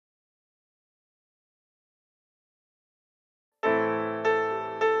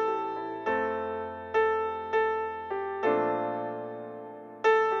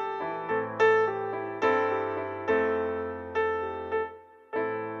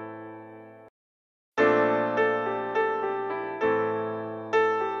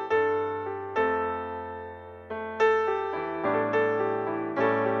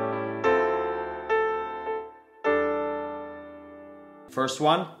First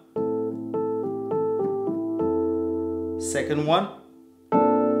one, second one.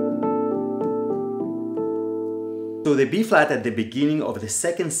 So the B flat at the beginning of the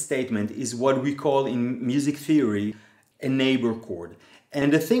second statement is what we call in music theory a neighbor chord.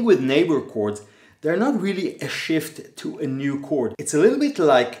 And the thing with neighbor chords, they're not really a shift to a new chord. It's a little bit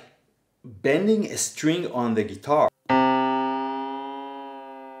like bending a string on the guitar.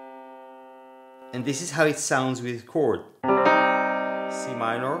 And this is how it sounds with chord. C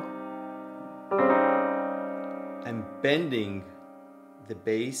minor. I'm bending the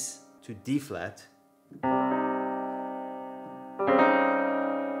bass to D flat.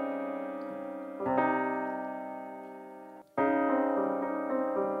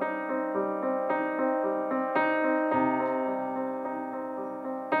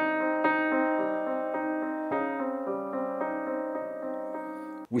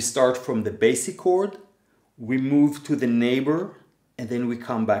 We start from the basic chord, we move to the neighbor, and then we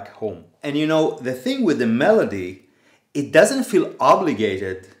come back home. And you know, the thing with the melody, it doesn't feel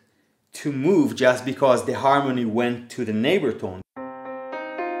obligated to move just because the harmony went to the neighbor tone.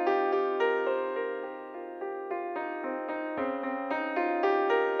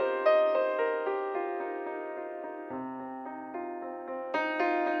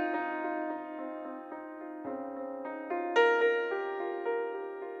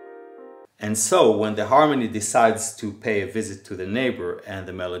 And so when the harmony decides to pay a visit to the neighbor and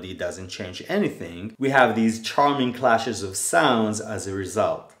the melody doesn't change anything, we have these charming clashes of sounds as a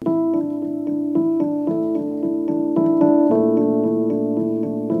result.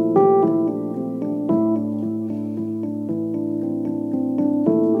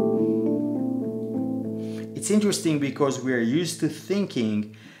 It's interesting because we are used to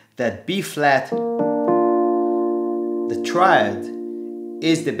thinking that B flat, the triad,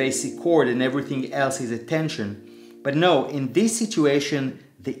 is the basic chord and everything else is a tension. But no, in this situation,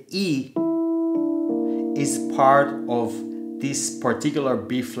 the E is part of this particular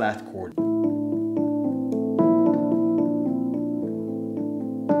B flat chord.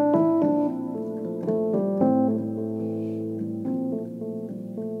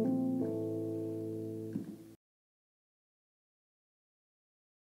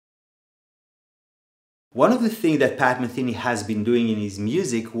 One of the things that Pat Metheny has been doing in his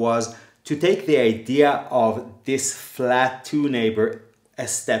music was to take the idea of this flat two neighbor a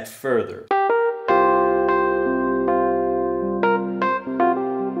step further.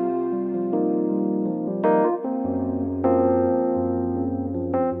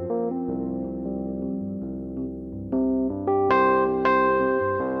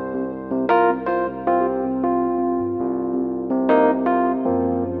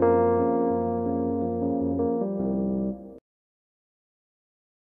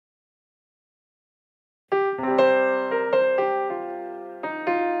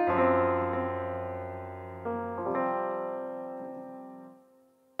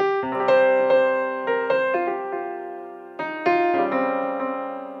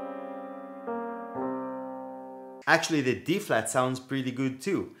 Actually, the D flat sounds pretty good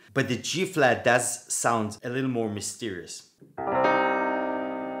too, but the G flat does sound a little more mysterious.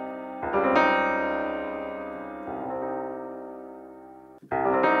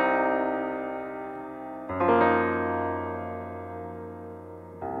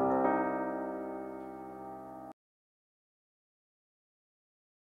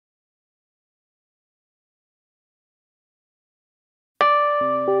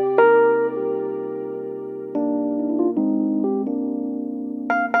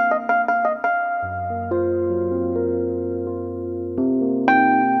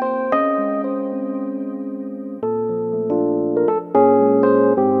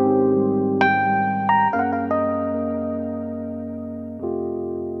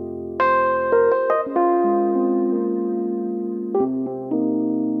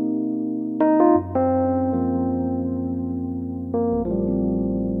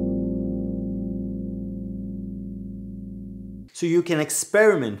 So you can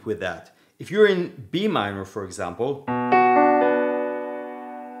experiment with that. If you're in B minor, for example,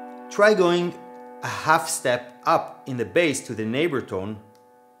 try going a half step up in the bass to the neighbor tone.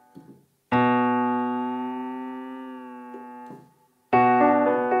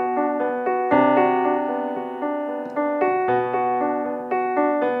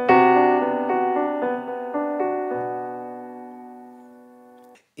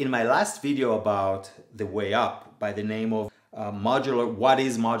 In my last video about the way up, by the name of what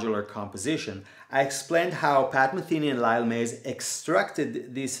is modular composition, I explained how Pat Metheny and Lyle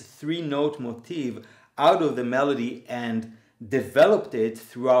extracted this three-note motif out of the melody and developed it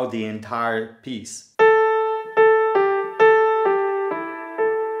throughout the entire piece.